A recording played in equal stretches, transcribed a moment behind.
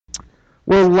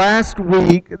Well, last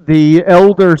week the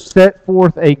elders set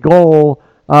forth a goal,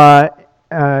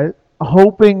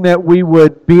 hoping that we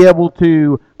would be able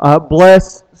to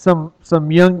bless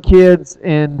some young kids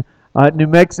in New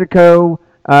Mexico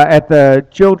at the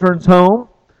children's home,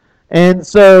 and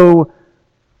so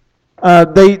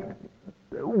they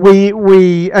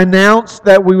we announced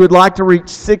that we would like to reach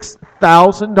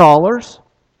 $6,000.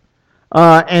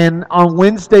 And on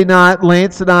Wednesday night,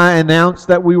 Lance and I announced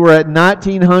that we were at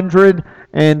 1,900,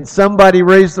 and somebody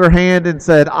raised their hand and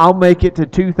said, "I'll make it to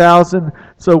 2,000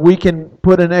 so we can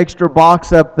put an extra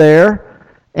box up there."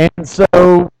 And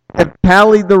so have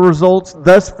tallied the results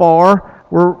thus far.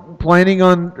 We're planning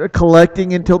on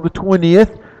collecting until the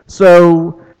 20th.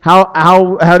 So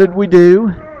how did we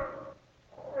do?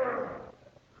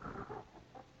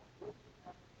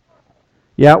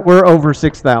 Yeah, we're over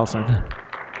 6,000.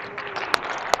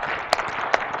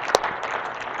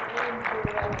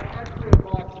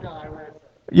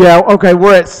 Yeah, okay,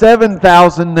 we're at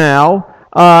 7,000 now,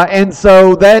 and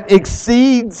so that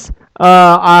exceeds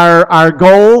our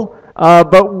goal.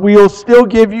 But we'll still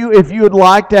give you, if you would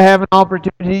like to have an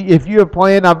opportunity, if you have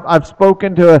planned. I've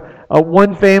spoken to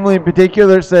one family in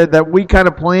particular that said that we kind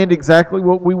of planned exactly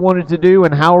what we wanted to do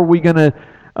and how are we going to,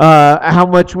 how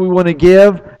much we want to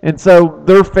give, and so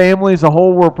their family as a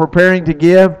whole were preparing to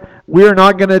give. We're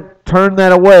not going to turn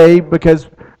that away because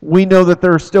we know that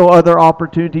there are still other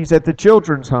opportunities at the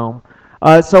children's home.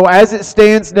 So as it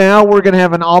stands now, we're going to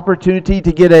have an opportunity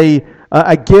to get a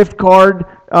gift card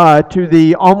to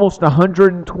the almost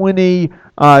 120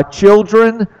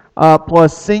 children,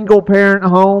 plus single parent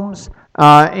homes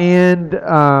and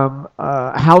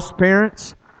house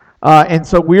parents. And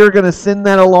so we're going to send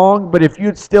that along, but if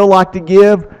you'd still like to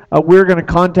give, we're going to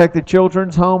contact the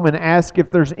children's home and ask if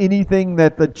there's anything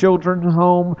that the children's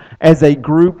home as a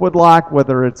group would like,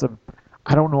 whether it's a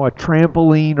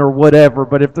trampoline or whatever,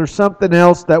 but if there's something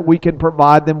else that we can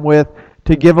provide them with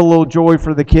to give a little joy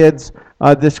for the kids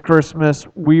this Christmas,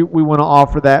 we want to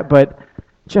offer that. But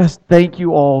just thank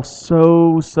you all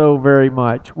so very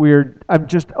much. I'm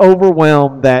just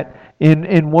overwhelmed that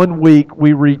in 1 week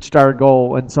we reached our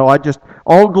goal, and so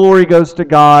all glory goes to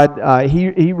God.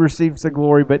 He receives the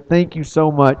glory, but thank you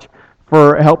so much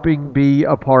for helping be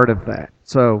a part of that.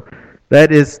 So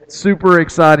that is super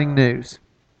exciting news.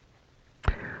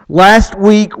 Last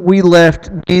week we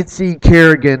left Nancy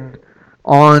Kerrigan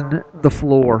on the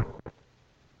floor,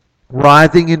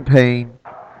 writhing in pain,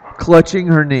 clutching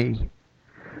her knee.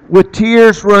 With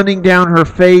tears running down her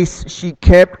face, she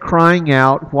kept crying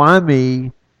out, "Why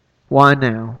me? Why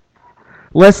now?"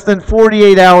 Less than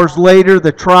 48 hours later,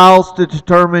 the trials to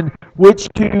determine which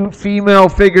two female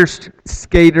figure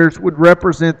skaters would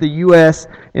represent the U.S.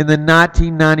 in the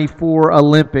 1994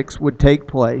 Olympics would take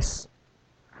place.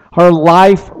 Her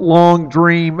lifelong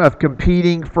dream of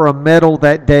competing for a medal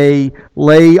that day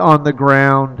lay on the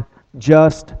ground,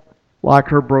 just like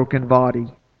her broken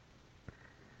body.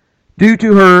 Due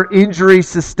to her injury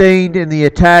sustained in the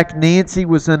attack, Nancy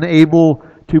was unable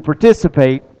to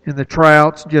participate in the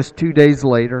tryouts just 2 days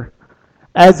later.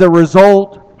 As a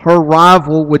result, her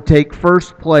rival would take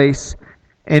first place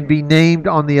and be named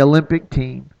on the Olympic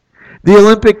team. The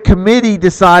Olympic Committee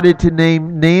decided to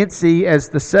name Nancy as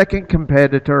the second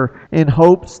competitor in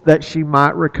hopes that she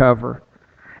might recover.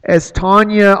 As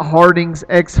Tonya Harding's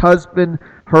ex-husband,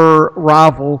 her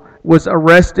rival, was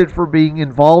arrested for being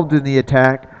involved in the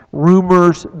attack,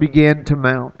 rumors began to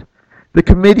mount. The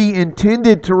committee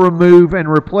intended to remove and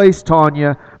replace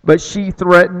Tonya, but she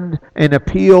threatened an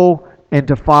appeal and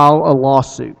to file a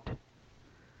lawsuit.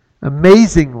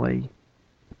 Amazingly,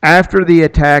 after the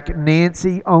attack,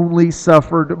 Nancy only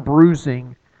suffered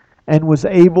bruising and was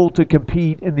able to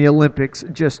compete in the Olympics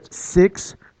just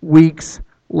 6 weeks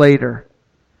later.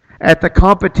 At the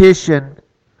competition,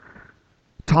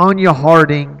 Tonya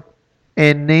Harding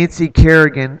and Nancy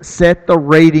Kerrigan set the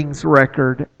ratings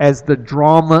record as the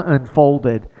drama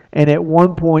unfolded. And at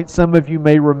one point, some of you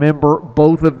may remember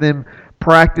both of them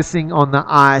practicing on the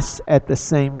ice at the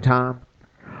same time.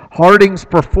 Harding's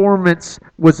performance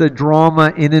was a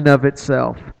drama in and of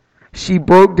itself. She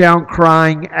broke down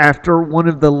crying after one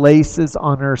of the laces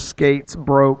on her skates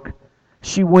broke.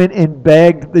 She went and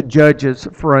begged the judges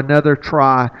for another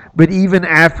try, but even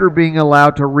after being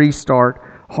allowed to restart,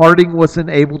 Harding wasn't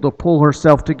able to pull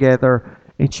herself together,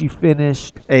 and she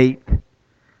finished 8th.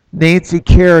 Nancy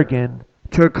Kerrigan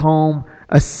took home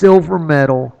a silver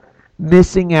medal,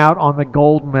 missing out on the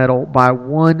gold medal by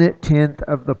 1/10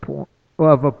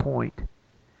 of a point.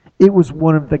 It was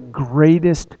one of the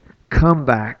greatest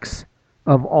comebacks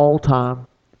of all time.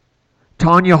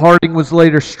 Tonya Harding was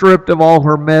later stripped of all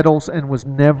her medals and was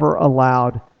never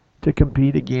allowed to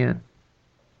compete again.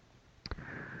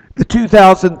 The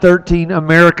 2013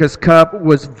 America's Cup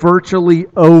was virtually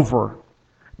over.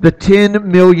 The $10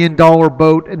 million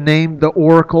boat named the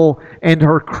Oracle and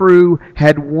her crew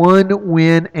had 1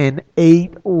 win and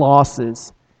 8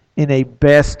 losses in a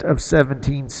best of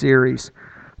 17 series.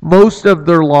 Most of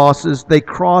their losses, they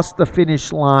crossed the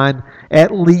finish line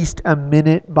at least a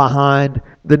minute behind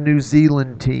the New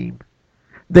Zealand team.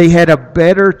 They had a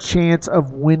better chance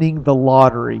of winning the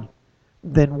lottery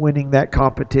than winning that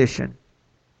competition.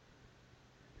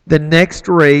 The next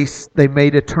race, they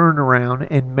made a turnaround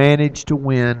and managed to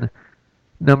win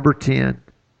number 10.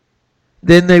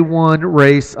 Then they won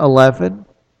race 11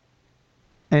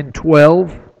 and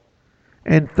 12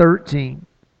 and 13.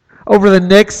 Over the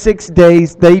next 6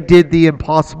 days, they did the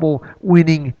impossible,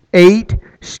 winning 8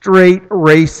 straight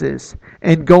races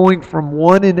and going from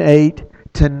 1-8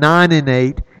 to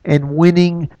 9-8 and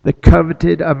winning the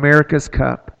coveted America's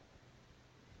Cup.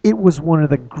 It was one of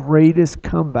the greatest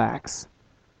comebacks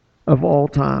of all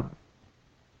time.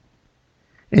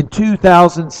 In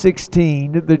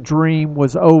 2016, the dream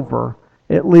was over,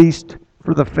 at least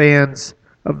for the fans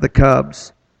of the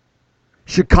Cubs.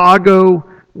 Chicago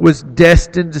was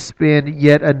destined to spend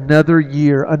yet another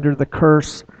year under the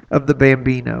curse of the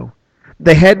Bambino.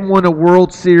 They hadn't won a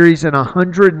World Series in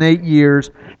 108 years,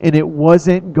 and it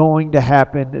wasn't going to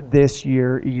happen this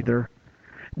year either.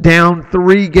 Down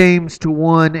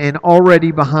 3-1 and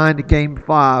already behind Game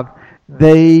 5,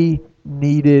 they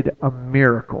needed a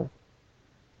miracle.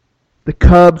 The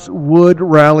Cubs would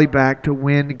rally back to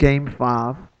win Game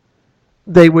 5.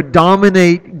 They would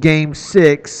dominate Game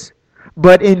 6,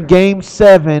 but in Game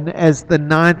 7, as the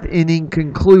 9th inning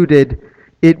concluded,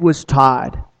 it was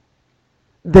tied.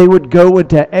 They would go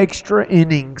into extra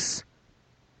innings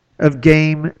of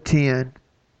Game 10.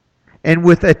 And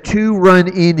with a 2-run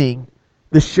inning,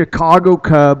 the Chicago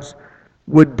Cubs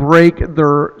would break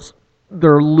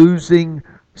their losing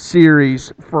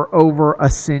series for over a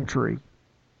century.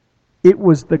 It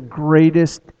was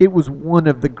one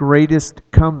of the greatest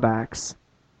comebacks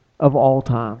of all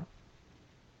time.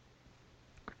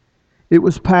 It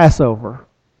was Passover.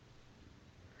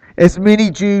 As many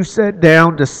Jews sat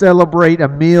down to celebrate a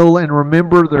meal and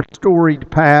remember their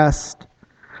storied past,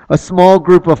 a small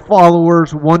group of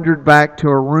followers wandered back to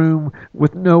a room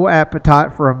with no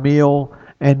appetite for a meal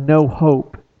and no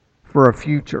hope for a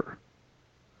future.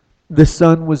 The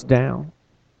sun was down.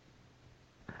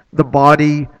 The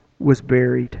body was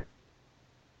buried.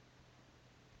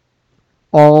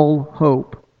 All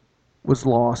hope was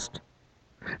lost.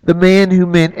 The man who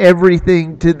meant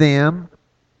everything to them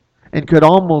and could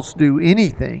almost do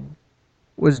anything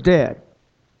was dead.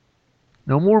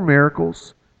 No more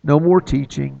miracles, no more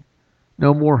teaching,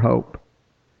 no more hope.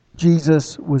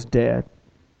 Jesus was dead.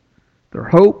 Their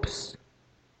hopes,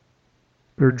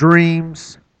 their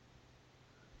dreams,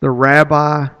 their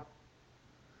rabbi,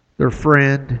 their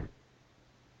friend,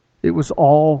 it was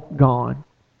all gone.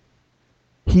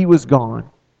 He was gone.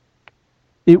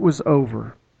 It was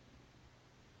over.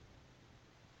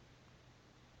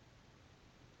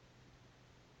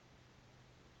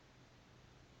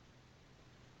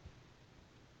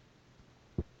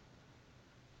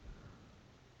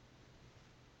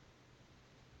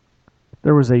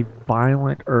 There was a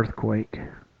violent earthquake.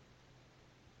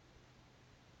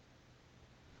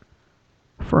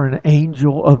 For an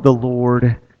angel of the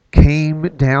Lord came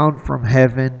down from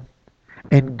heaven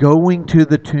and going to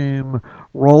the tomb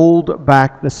rolled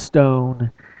back the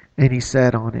stone and he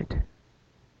sat on it.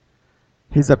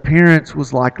 His appearance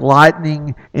was like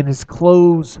lightning and his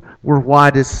clothes were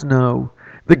white as snow.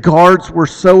 The guards were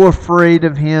so afraid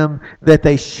of him that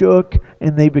they shook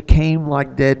and they became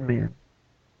like dead men.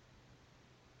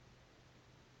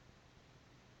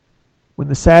 When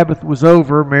the Sabbath was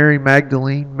over, Mary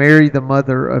Magdalene, Mary the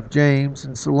mother of James,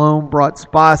 and Salome brought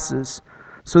spices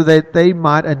so that they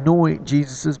might anoint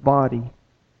Jesus' body.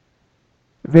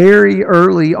 Very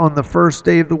early on the first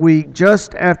day of the week,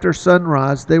 just after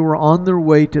sunrise, they were on their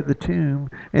way to the tomb,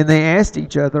 and they asked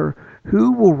each other,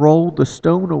 "Who will roll the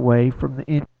stone away from the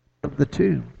end of the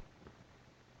tomb?"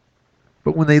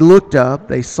 But when they looked up,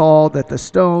 they saw that the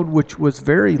stone, which was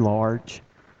very large,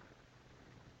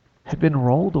 had been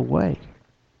rolled away.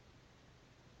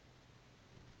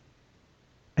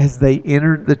 As they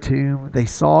entered the tomb, they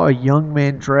saw a young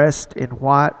man dressed in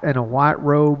white and a white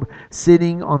robe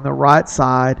sitting on the right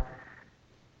side,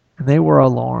 and they were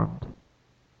alarmed.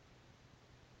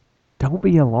 "Don't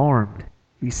be alarmed,"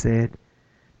 he said.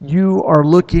 "You are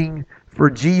looking for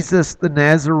Jesus the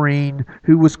Nazarene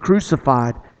who was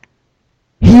crucified.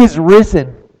 He is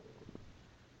risen.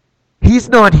 He He's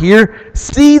not here.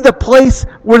 See the place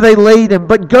where they laid him.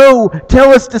 But go,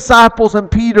 tell his disciples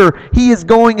and Peter, he is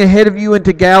going ahead of you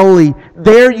into Galilee.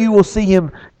 There you will see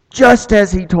him, just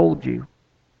as he told you."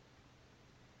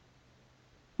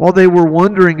 While they were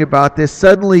wondering about this,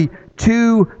 suddenly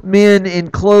 2 men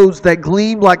in clothes that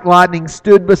gleamed like lightning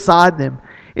stood beside them.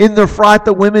 In their fright,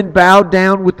 the women bowed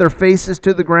down with their faces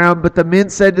to the ground, but the men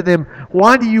said to them,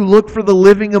 "Why do you look for the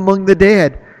living among the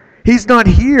dead? He's not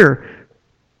here.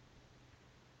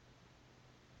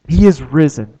 He is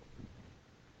risen.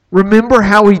 Remember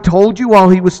how he told you while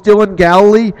he was still in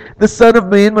Galilee, the Son of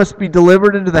Man must be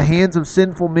delivered into the hands of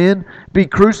sinful men, be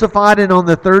crucified, and on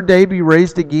the third day be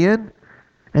raised again?"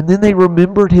 And then they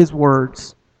remembered his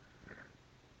words.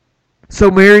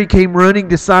 So Mary came running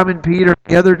to Simon Peter,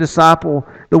 the other disciple,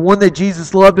 the one that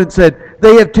Jesus loved, and said,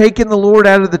 "They have taken the Lord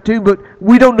out of the tomb, but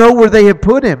we don't know where they have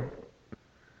put him."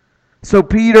 So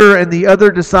Peter and the other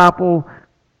disciple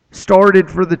started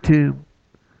for the tomb.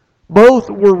 Both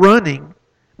were running,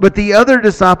 but the other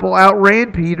disciple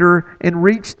outran Peter and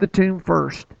reached the tomb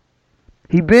first.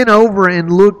 He bent over and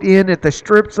looked in at the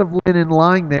strips of linen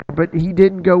lying there, but he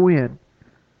didn't go in.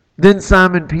 Then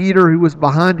Simon Peter, who was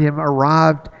behind him,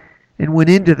 arrived and went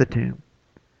into the tomb.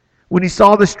 When he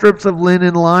saw the strips of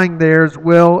linen lying there, as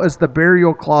well as the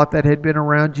burial cloth that had been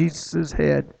around Jesus'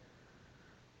 head,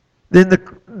 then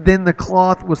the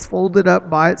cloth was folded up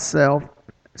by itself,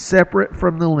 separate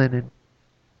from the linen.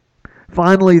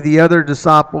 Finally, the other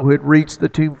disciple who had reached the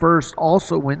tomb first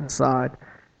also went inside.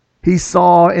 He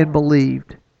saw and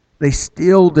believed. They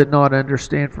still did not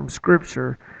understand from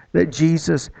Scripture that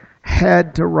Jesus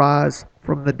had to rise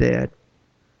from the dead.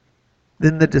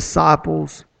 Then the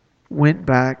disciples went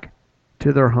back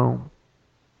to their home.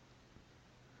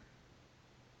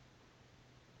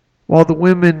 While the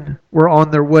women were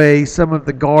on their way, some of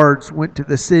the guards went to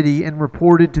the city and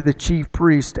reported to the chief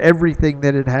priest everything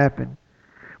that had happened.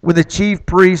 When the chief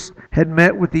priests had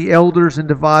met with the elders and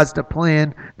devised a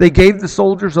plan, they gave the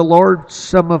soldiers a large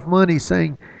sum of money,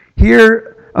 saying,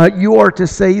 "Here you are to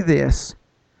say this: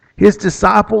 His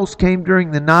disciples came during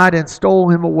the night and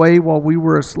stole him away while we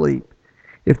were asleep.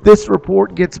 If this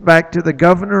report gets back to the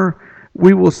governor,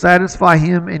 we will satisfy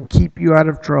him and keep you out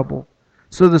of trouble."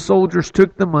 So the soldiers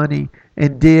took the money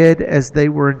and did as they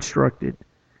were instructed.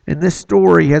 And this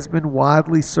story has been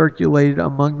widely circulated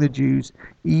among the Jews,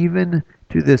 even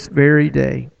to this very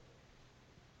day.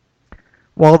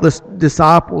 While the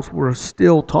disciples were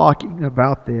still talking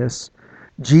about this,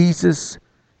 Jesus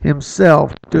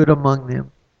himself stood among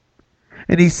them.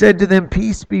 And he said to them,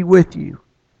 "Peace be with you."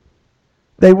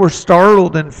 They were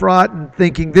startled and frightened,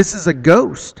 thinking, "This is a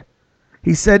ghost."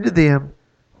 He said to them,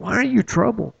 "Why are you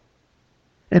troubled?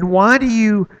 And why do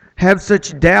you have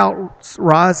such doubts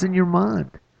rise in your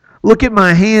mind? Look at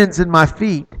my hands and my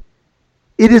feet.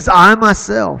 It is I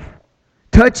myself.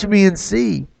 Touch me and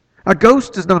see. A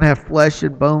ghost does not have flesh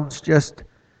and bones just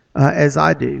as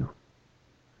I do."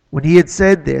 When he had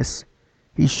said this,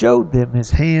 he showed them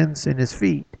his hands and his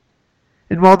feet.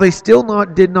 And while they still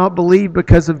did not believe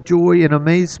because of joy and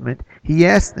amazement, he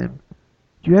asked them,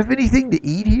 "Do you have anything to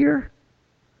eat here?"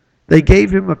 They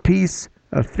gave him a piece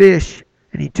of fish,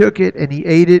 and he took it and he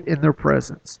ate it in their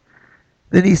presence.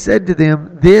 Then he said to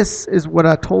them, "This is what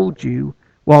I told you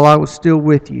while I was still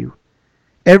with you.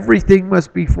 Everything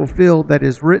must be fulfilled that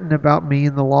is written about me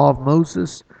in the law of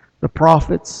Moses, the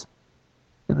prophets,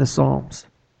 and the Psalms."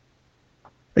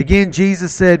 Again,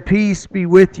 Jesus said, "Peace be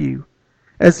with you.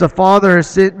 As the Father has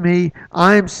sent me,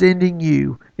 I am sending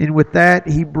you." And with that,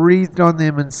 he breathed on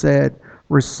them and said,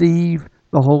 "Receive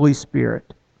the Holy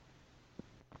Spirit."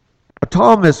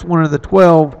 Thomas, one of the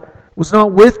 12, was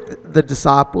not with the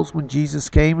disciples when Jesus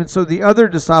came, and so the other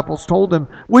disciples told him,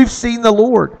 "We've seen the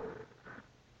Lord."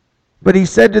 But he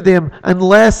said to them,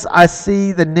 "Unless I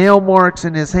see the nail marks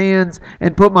in his hands,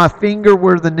 and put my finger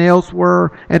where the nails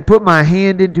were, and put my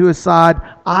hand into his side,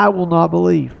 I will not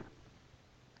believe."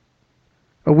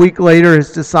 A week later,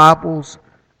 his disciples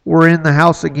were in the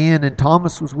house again, and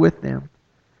Thomas was with them.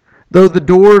 Though the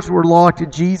doors were locked,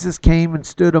 Jesus came and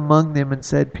stood among them and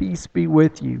said, "Peace be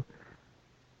with you."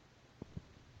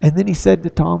 And then he said to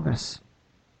Thomas,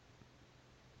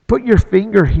 "Put your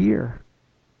finger here.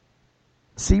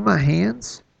 See my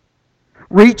hands?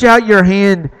 Reach out your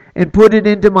hand and put it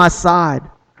into my side.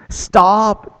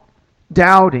 Stop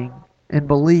doubting and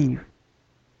believe."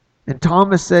 And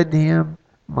Thomas said to him,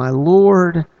 "My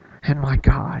Lord and my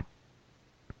God."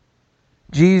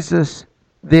 Jesus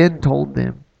then told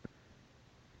them,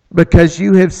 "Because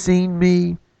you have seen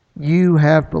me, you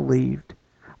have believed.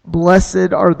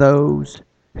 Blessed are those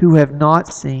who have not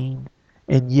seen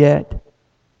and yet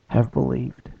have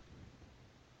believed."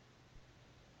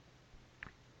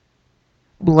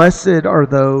 Blessed are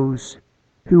those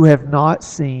who have not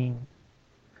seen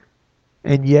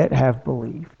and yet have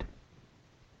believed.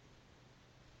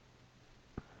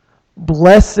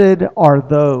 Blessed are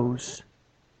those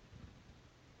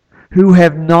who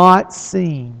have not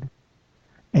seen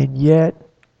and yet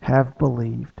have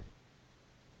believed.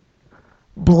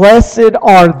 Blessed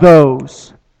are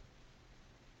those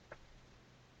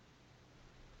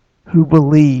who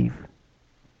believe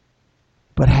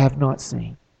but have not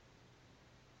seen.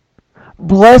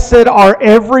 Blessed are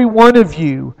every one of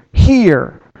you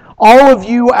here, all of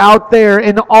you out there,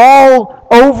 and all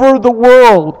over the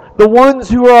world, the ones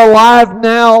who are alive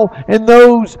now and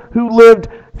those who lived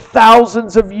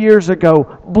thousands of years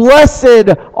ago. Blessed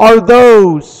are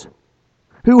those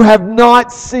who have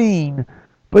not seen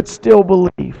but still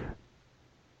believe.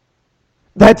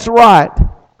 That's right.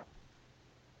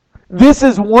 This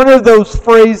is one of those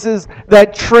phrases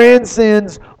that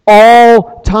transcends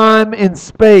all time and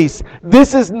space.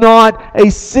 This is not a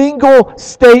single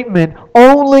statement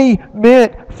only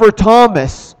meant for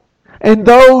Thomas and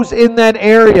those in that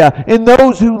area and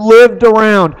those who lived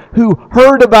around, who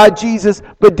heard about Jesus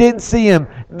but didn't see him.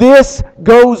 This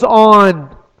goes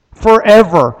on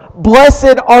forever.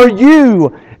 Blessed are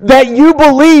you that you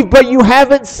believe but you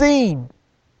haven't seen.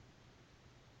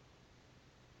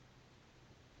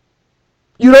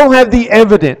 You don't have the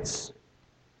evidence.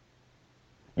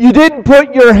 You didn't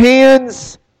put your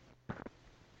hands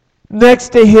next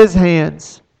to his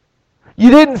hands. You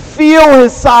didn't feel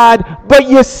his side, but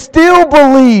you still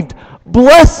believed.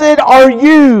 Blessed are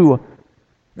you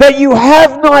that you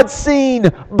have not seen,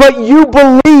 but you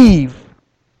believe.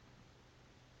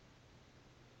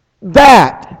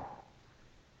 That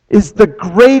is the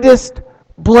greatest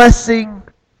blessing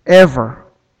ever.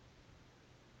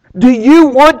 Do you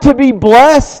want to be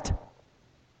blessed?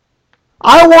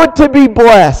 I want to be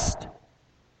blessed.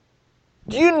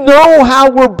 Do you know how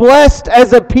we're blessed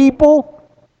as a people?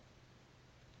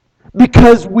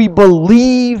 Because we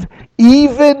believe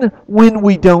even when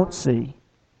we don't see.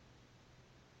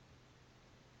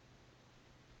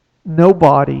 No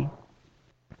body,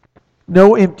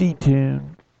 no empty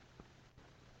tomb,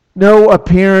 no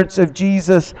appearance of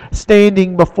Jesus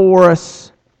standing before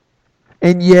us,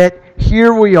 and yet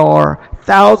here we are,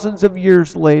 thousands of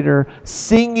years later,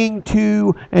 singing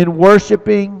to and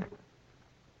worshiping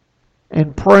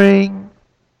and praying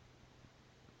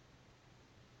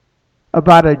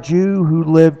about a Jew who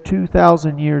lived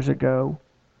 2,000 years ago,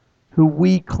 who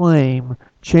we claim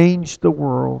changed the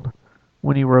world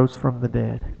when he rose from the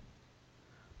dead.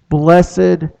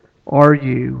 Blessed are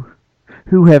you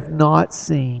who have not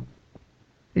seen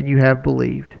and you have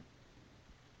believed.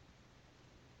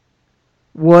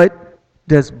 What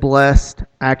does blessed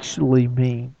actually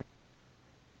mean?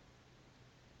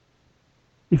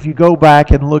 If you go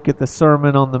back and look at the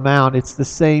Sermon on the Mount, it's the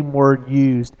same word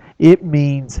used. It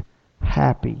means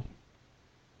happy.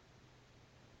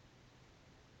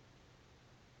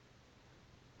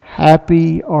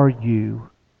 Happy are you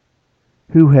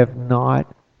who have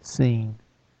not seen,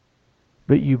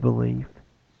 but you believe.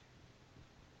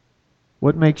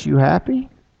 What makes you happy?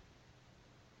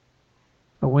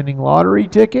 A winning lottery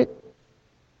ticket?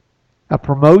 A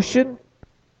promotion?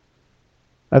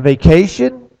 A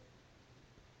vacation?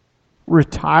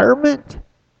 Retirement?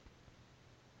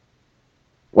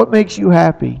 What makes you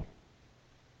happy?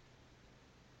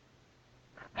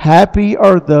 Happy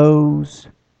are those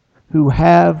who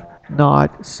have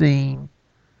not seen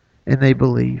and they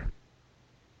believe.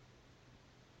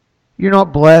 You're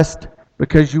not blessed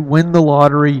because you win the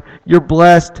lottery. You're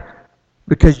blessed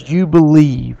because you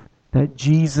believe that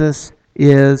Jesus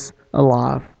is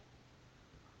alive.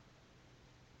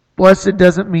 Blessed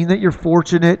doesn't mean that you're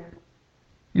fortunate,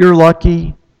 you're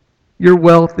lucky, you're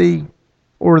wealthy,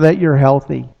 or that you're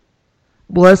healthy.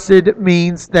 Blessed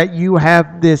means that you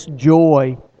have this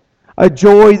joy, a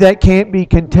joy that can't be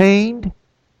contained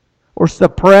or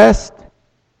suppressed.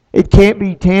 It can't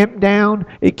be tamped down.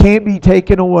 It can't be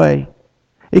taken away.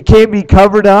 It can't be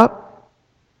covered up.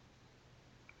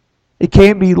 It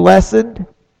can't be lessened.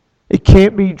 It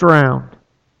can't be drowned.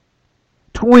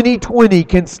 2020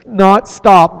 can not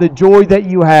stop the joy that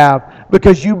you have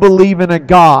because you believe in a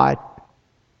God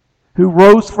who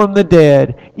rose from the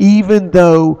dead even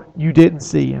though you didn't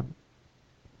see him.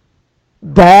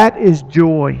 That is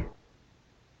joy.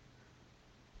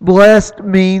 Blessed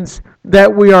means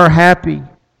that we are happy.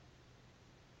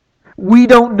 We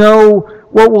don't know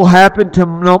what will happen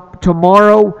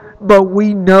tomorrow, but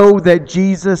we know that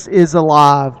Jesus is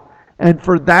alive. And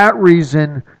for that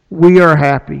reason, we are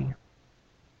happy.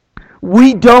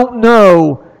 We don't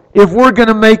know if we're going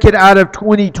to make it out of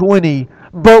 2020,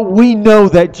 but we know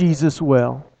that Jesus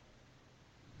will.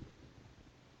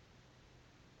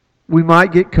 We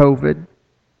might get COVID,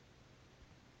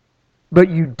 but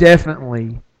you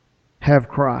definitely have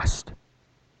Christ.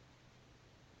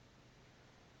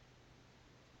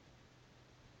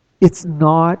 It's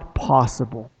not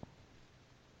possible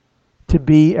to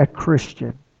be a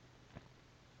Christian.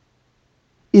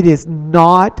 It is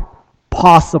not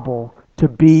possible to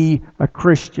be a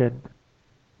Christian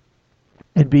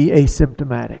and be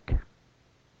asymptomatic.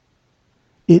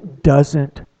 It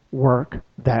doesn't work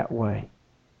that way.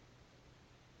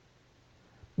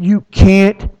 You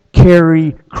can't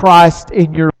carry Christ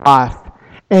in your life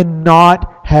and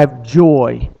not have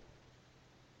joy,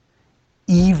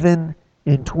 even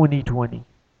in 2020.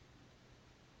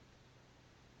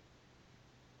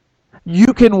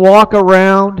 You can walk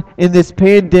around in this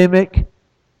pandemic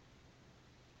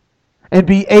and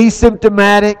be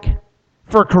asymptomatic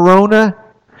for corona.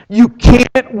 You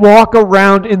can't walk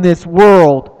around in this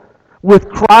world with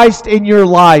Christ in your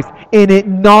life and it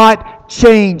not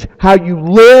change how you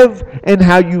live and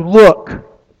how you look,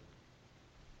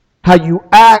 how you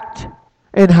act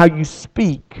and how you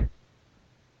speak.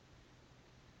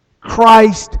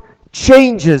 Christ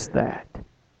changes that.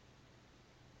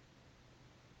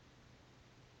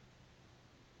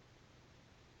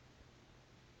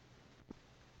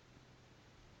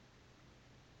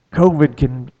 COVID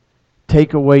can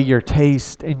take away your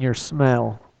taste and your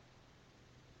smell.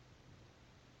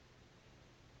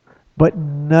 But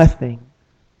nothing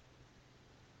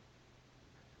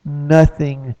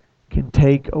can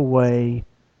take away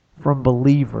from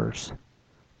believers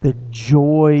the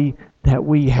joy that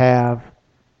we have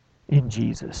in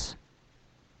Jesus.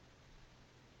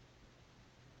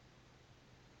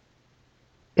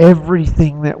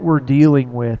 Everything that we're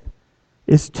dealing with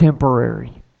is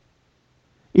temporary.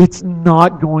 It's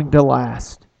not going to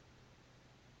last.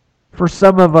 For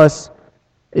some of us,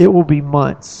 it will be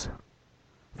months.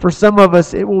 For some of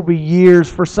us, it will be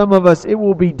years. For some of us, it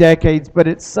will be decades. But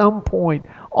at some point,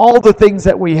 all the things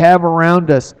that we have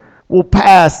around us will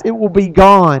pass. It will be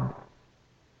gone.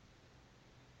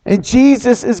 And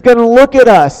Jesus is going to look at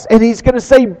us and He's going to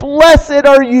say, "Blessed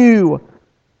are you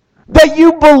that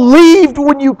you believed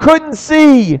when you couldn't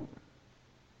see."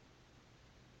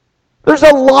 There's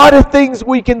a lot of things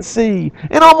we can see,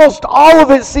 and almost all of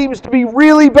it seems to be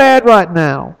really bad right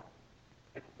now.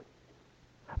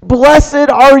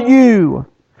 Blessed are you,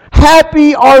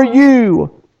 happy are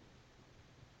you,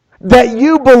 that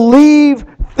you believe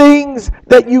things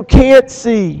that you can't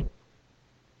see.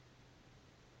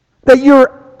 That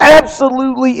you're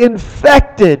absolutely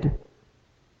infected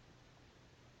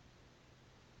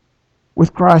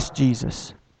with Christ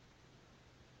Jesus.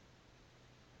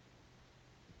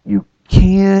 You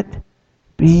can't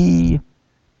be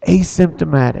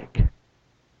asymptomatic.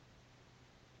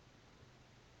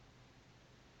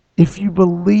 If you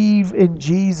believe in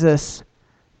Jesus,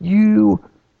 you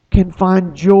can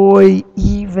find joy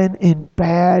even in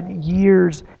bad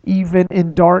years, even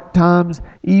in dark times,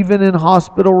 even in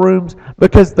hospital rooms,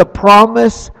 because the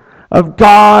promise of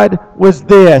God was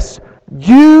this: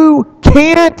 you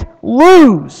can't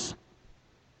lose.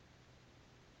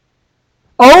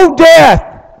 O death,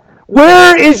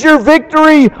 where is your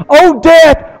victory? O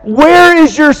death, where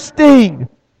is your sting?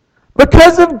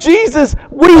 Because of Jesus,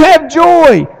 we have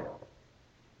joy.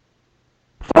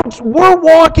 Folks, we're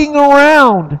walking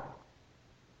around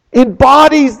in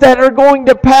bodies that are going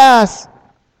to pass.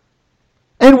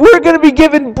 And we're going to be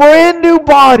given brand new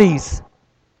bodies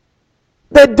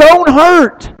that don't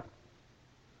hurt,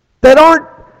 that aren't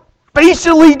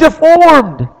facially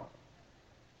deformed,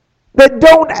 that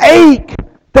don't ache,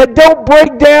 that don't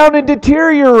break down and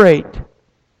deteriorate.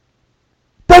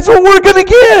 That's what we're going to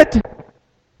get.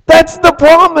 That's the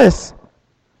promise.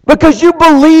 Because you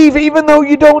believe even though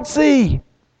you don't see.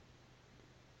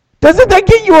 Doesn't that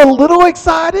get you a little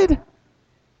excited?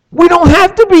 We don't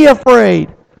have to be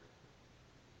afraid.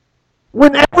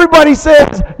 When everybody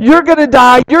says, you're going to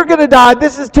die,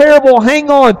 this is terrible, hang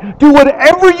on, do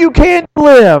whatever you can to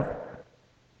live.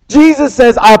 Jesus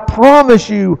says, I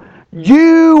promise you,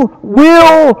 you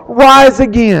will rise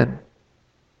again.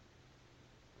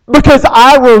 Because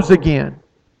I rose again.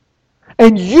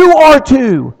 And you are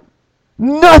too.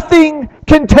 Nothing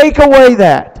can take away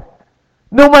that.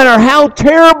 No matter how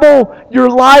terrible your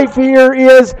life here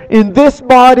is in this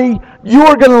body, you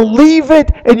are going to leave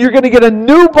it and you're going to get a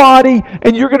new body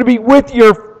and you're going to be with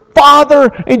your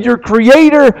Father and your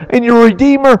Creator and your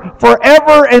Redeemer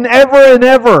forever and ever and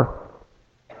ever.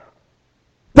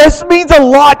 This means a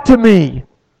lot to me.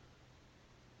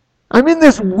 I'm in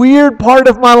this weird part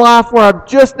of my life where I'm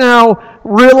just now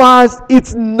realized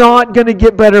it's not going to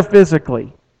get better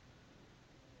physically.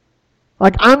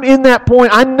 Like, I'm in that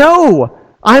point. I know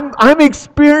I'm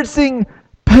experiencing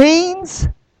pains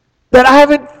that I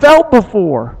haven't felt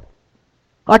before.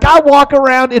 Like, I walk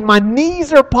around and my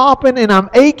knees are popping and I'm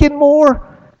aching more.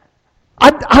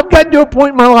 I've gotten to a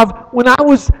point in my life when I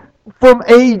was from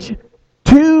age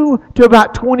 2 to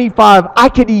about 25, I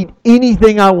could eat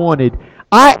anything I wanted.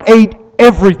 I ate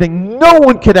everything. No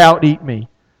one could out-eat me.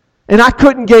 And I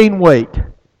couldn't gain weight.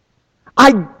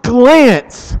 I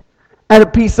glance at a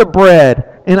piece of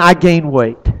bread and I gain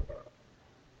weight.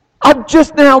 I've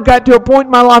just now got to a point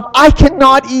in my life I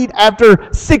cannot eat after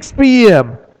 6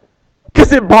 p.m.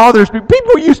 because it bothers me.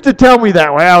 People used to tell me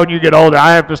that, well, when you get older,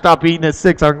 I have to stop eating at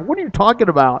 6. I'm like, what are you talking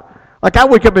about? Like, I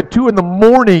wake up at 2 in the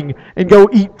morning and go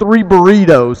eat 3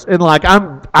 burritos, and like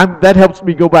I'm that helps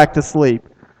me go back to sleep.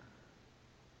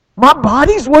 My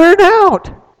body's wearing out.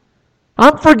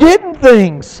 I'm forgetting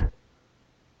things.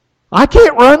 I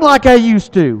can't run like I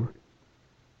used to.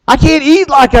 I can't eat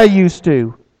like I used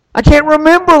to. I can't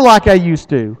remember like I used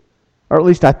to. Or at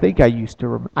least I think I used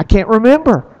to. I can't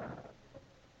remember.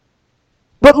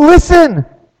 But listen,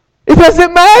 it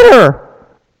doesn't matter.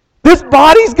 This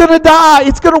body's going to die.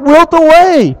 It's going to wilt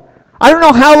away. I don't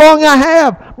know how long I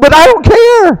have, but I don't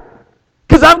care.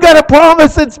 Because I've got a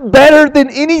promise that's better than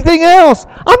anything else.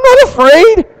 I'm not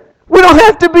afraid. We don't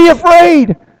have to be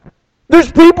afraid.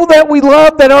 There's people that we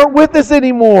love that aren't with us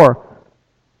anymore.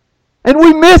 And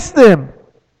we miss them.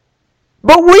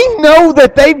 But we know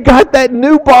that they've got that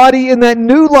new body and that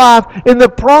new life and the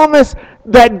promise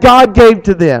that God gave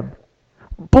to them.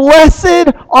 Blessed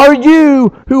are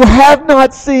you who have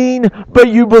not seen, but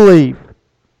you believe.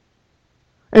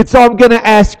 And so I'm going to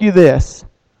ask you this.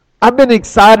 I've been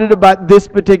excited about this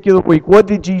particular week. What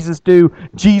did Jesus do?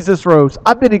 Jesus rose.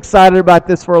 I've been excited about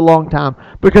this for a long time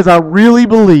because I really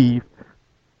believe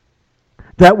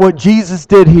that what Jesus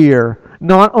did here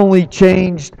not only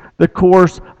changed the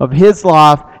course of his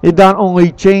life, it not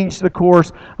only changed the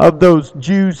course of those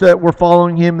Jews that were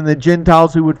following him and the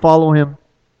Gentiles who would follow him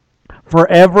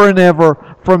forever and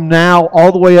ever, from now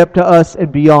all the way up to us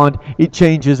and beyond. It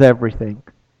changes everything.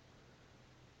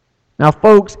 Now,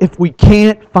 folks, if we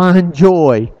can't find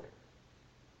joy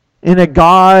in a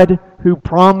God who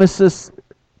promises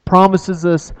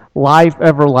us life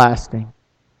everlasting,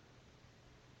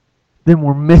 then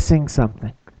we're missing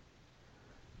something.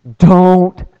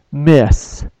 Don't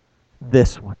miss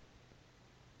this one.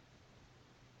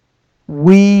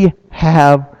 We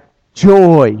have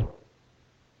joy.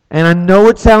 And I know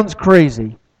it sounds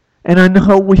crazy. And I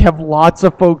know we have lots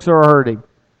of folks who are hurting.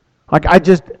 Like,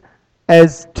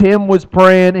 as Tim was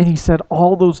praying and he said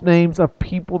all those names of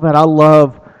people that I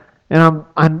love, and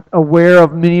I'm aware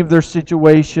of many of their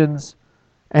situations,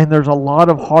 and there's a lot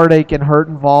of heartache and hurt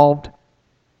involved.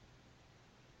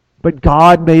 But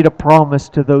God made a promise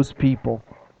to those people.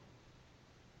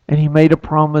 And he made a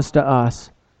promise to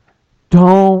us.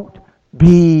 Don't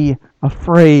be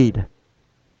afraid.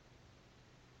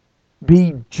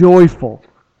 Be joyful.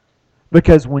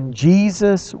 Because when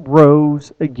Jesus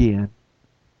rose again,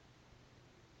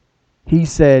 he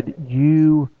said,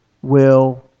 you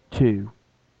will too.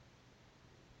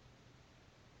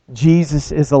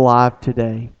 Jesus is alive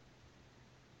today.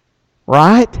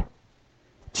 Right?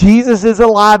 Jesus is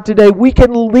alive today. We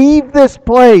can leave this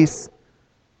place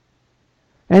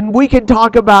and we can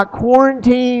talk about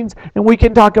quarantines, and we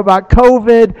can talk about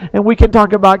COVID, and we can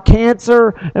talk about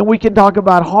cancer, and we can talk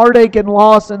about heartache and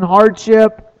loss and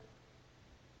hardship.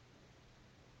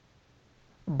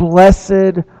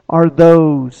 Blessed are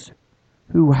those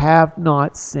who have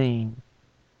not seen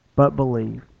but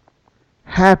believe.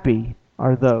 Happy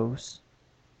are those.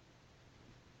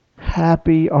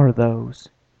 Happy are those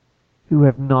who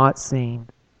have not seen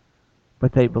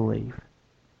but they believe.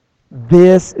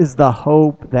 This is the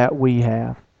hope that we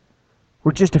have.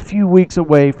 We're just a few weeks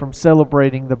away from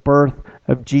celebrating the birth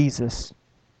of Jesus.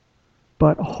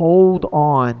 But hold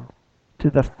on to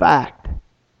the fact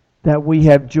that we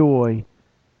have joy,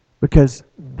 because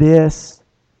this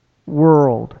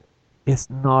world is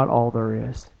not all there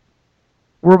is.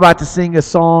 We're about to sing a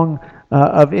song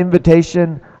of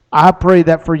invitation. I pray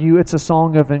that for you it's a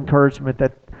song of encouragement,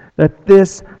 that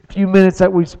this few minutes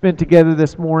that we've spent together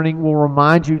this morning will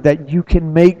remind you that you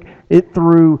can make it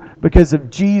through because of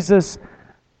Jesus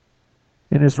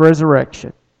and his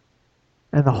resurrection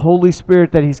and the Holy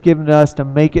Spirit that he's given us to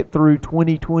make it through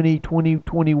 2020,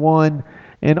 2021,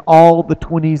 and all the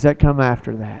 20s that come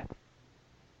after that.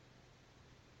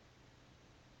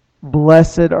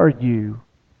 Blessed are you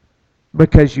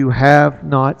because you have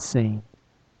not seen,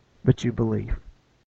 but you believe.